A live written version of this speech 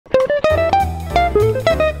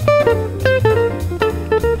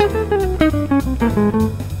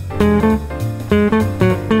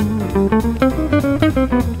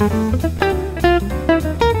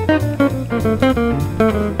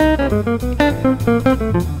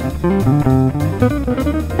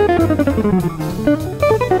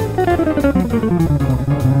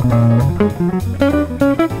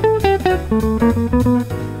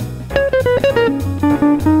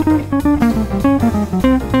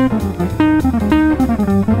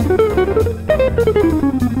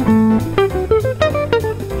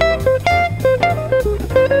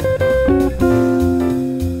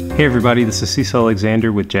Hey everybody, this is Cecil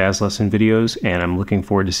with Jazz Lesson Videos, and I'm looking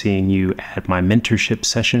forward to seeing you at my mentorship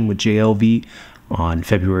session with JLV on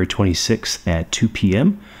February 26th at 2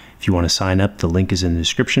 p.m. If you want to sign up, the link is in the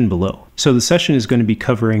description below. So the session is going to be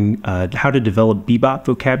covering how to develop bebop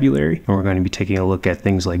vocabulary, and we're going to be taking a look at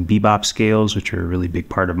things like bebop scales, which are a really big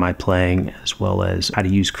part of my playing, as well as how to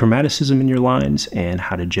use chromaticism in your lines and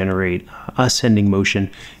how to generate ascending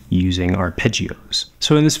motion using arpeggios.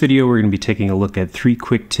 So in this video, we're going to be taking a look at 3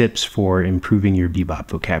 quick tips for improving your bebop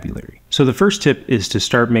vocabulary. So the first tip is to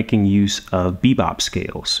start making use of bebop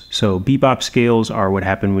scales. So bebop scales are what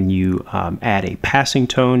happen when you add a passing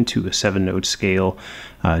tone to a 7-note scale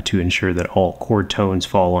to ensure that all chord tones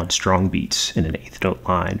fall on strong beats in an 8th note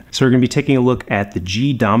line. So we're going to be taking a look at the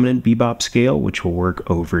G dominant bebop scale, which will work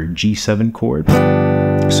over G7 chord.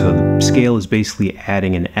 So the scale is basically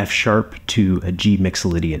adding an F sharp to a G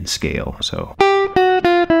mixolydian scale.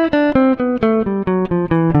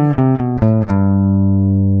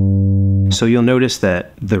 So you'll notice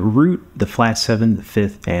that the root, the flat 7, the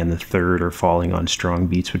 5th, and the 3rd are falling on strong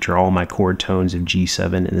beats, which are all my chord tones of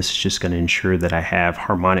G7, and this is just going to ensure that I have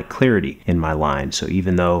harmonic clarity in my line. So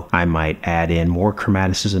even though I might add in more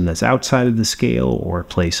chromaticism that's outside of the scale or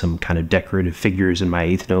play some kind of decorative figures in my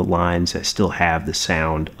 8th note lines, I still have the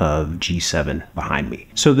sound of G7 behind me.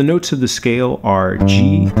 So the notes of the scale are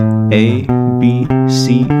G, A, B,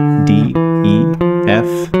 C, D, E,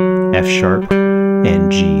 F, F sharp,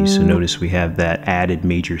 and G. So notice we have that added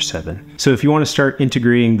major 7. So if you want to start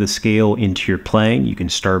integrating the scale into your playing, you can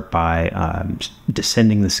start by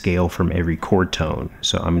descending the scale from every chord tone.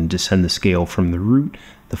 So I'm going to descend the scale from the root,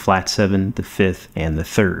 the flat 7, the 5th, and the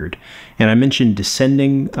 3rd. And I mentioned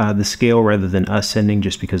descending the scale rather than ascending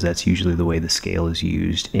just because that's usually the way the scale is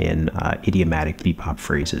used in idiomatic bebop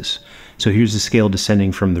phrases. So here's the scale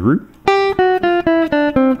descending from the root.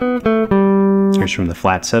 Here's from the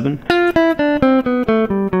flat 7.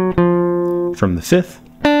 From the 5th,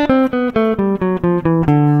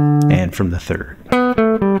 and from the 3rd.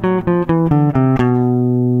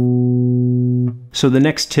 So the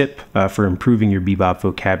next tip for improving your bebop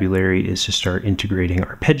vocabulary is to start integrating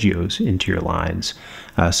arpeggios into your lines.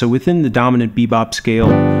 So within the dominant bebop scale,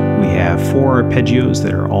 we have 4 arpeggios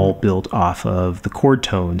that are all built off of the chord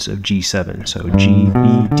tones of G7. So G,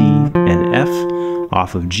 B, D, and F.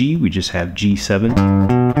 Off of G, we just have G7.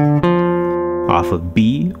 Off of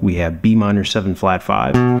B, we have B minor 7 flat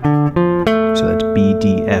 5. So that's B,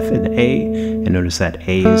 D, F, and A. And notice that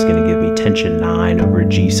A is going to give me tension 9 over a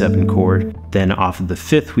G7 chord. Then off of the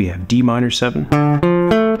 5th, we have D minor 7.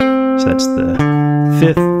 So that's the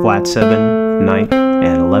 5th, flat 7, 9th,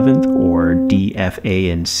 and 11th, or D, F, A,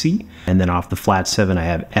 and C. And then off the flat 7, I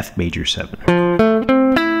have F major 7.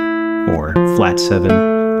 Or flat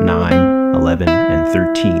 7, 9, 11, and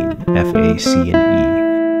 13, F, A, C, and E.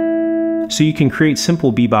 So you can create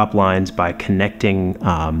simple bebop lines by connecting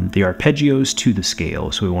the arpeggios to the scale.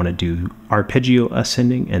 So we want to do arpeggio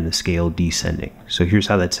ascending and the scale descending. So here's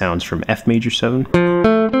how that sounds from F major 7.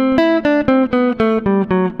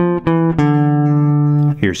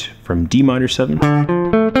 Here's from D minor 7.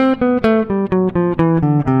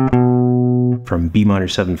 From B minor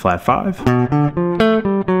 7 flat 5.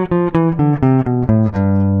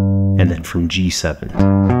 And then from G7.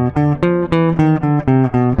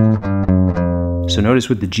 So notice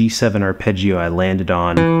with the G7 arpeggio, I landed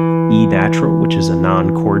on E natural, which is a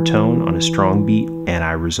non-chord tone on a strong beat, and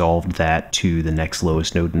I resolved that to the next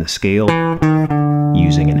lowest note in the scale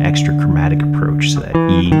using an extra chromatic approach, so that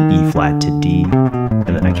E, E flat to D, and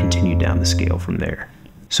then I continued down the scale from there.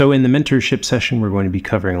 So in the mentorship session, we're going to be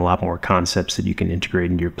covering a lot more concepts that you can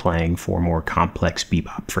integrate into your playing for more complex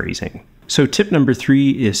bebop phrasing. So tip number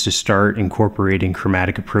 3 is to start incorporating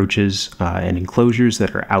chromatic approaches and enclosures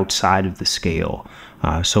that are outside of the scale.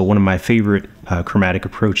 So one of my favorite chromatic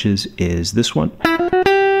approaches is this one.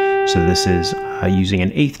 So this is using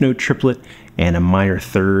an 8th note triplet and a minor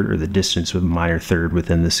 3rd, or the distance of a minor 3rd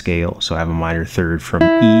within the scale. So I have a minor 3rd from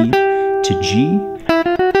E to G,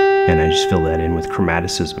 and I just fill that in with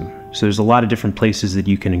chromaticism. So there's a lot of different places that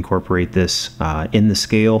you can incorporate this in the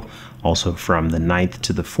scale, also from the 9th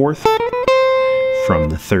to the 4th, from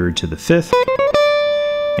the 3rd to the 5th,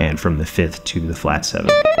 and from the 5th to the flat 7.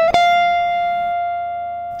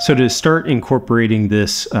 So to start incorporating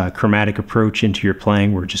this chromatic approach into your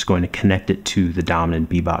playing, we're just going to connect it to the dominant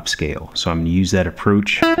bebop scale. So I'm going to use that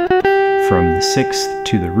approach from the sixth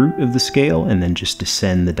to the root of the scale, and then just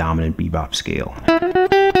descend the dominant bebop scale.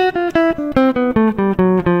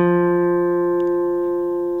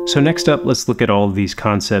 So next up, let's look at all of these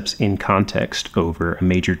concepts in context over a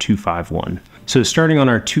major 2-5-1. So starting on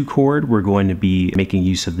our 2 chord, we're going to be making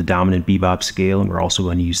use of the dominant bebop scale, and we're also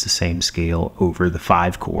going to use the same scale over the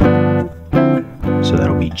 5 chord. So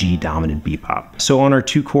that'll be G dominant bebop. So on our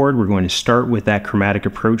 2 chord, we're going to start with that chromatic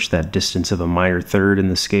approach, that distance of a minor third in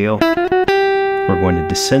the scale. We're going to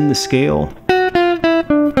descend the scale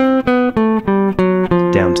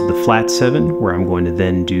down to the flat 7, where I'm going to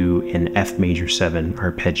then do an F major 7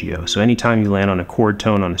 arpeggio. So anytime you land on a chord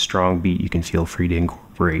tone on a strong beat, you can feel free to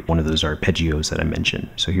incorporate one of those arpeggios that I mentioned.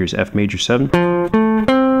 So here's F major 7. And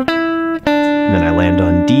then I land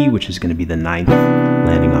on D, which is going to be the 9th,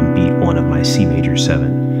 landing on beat 1 of my C major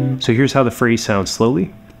 7. So here's how the phrase sounds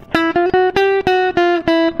slowly.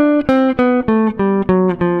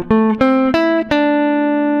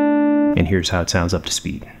 And here's how it sounds up to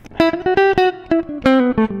speed.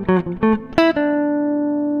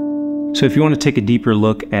 So if you want to take a deeper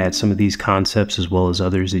look at some of these concepts as well as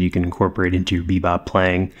others that you can incorporate into your bebop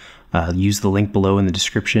playing, use the link below in the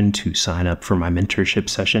description to sign up for my mentorship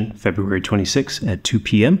session, February 26th at 2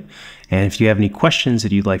 p.m. And if you have any questions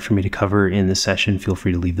that you'd like for me to cover in the session, feel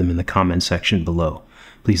free to leave them in the comment section below.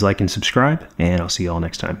 Please like and subscribe, and I'll see you all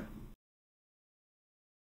next time.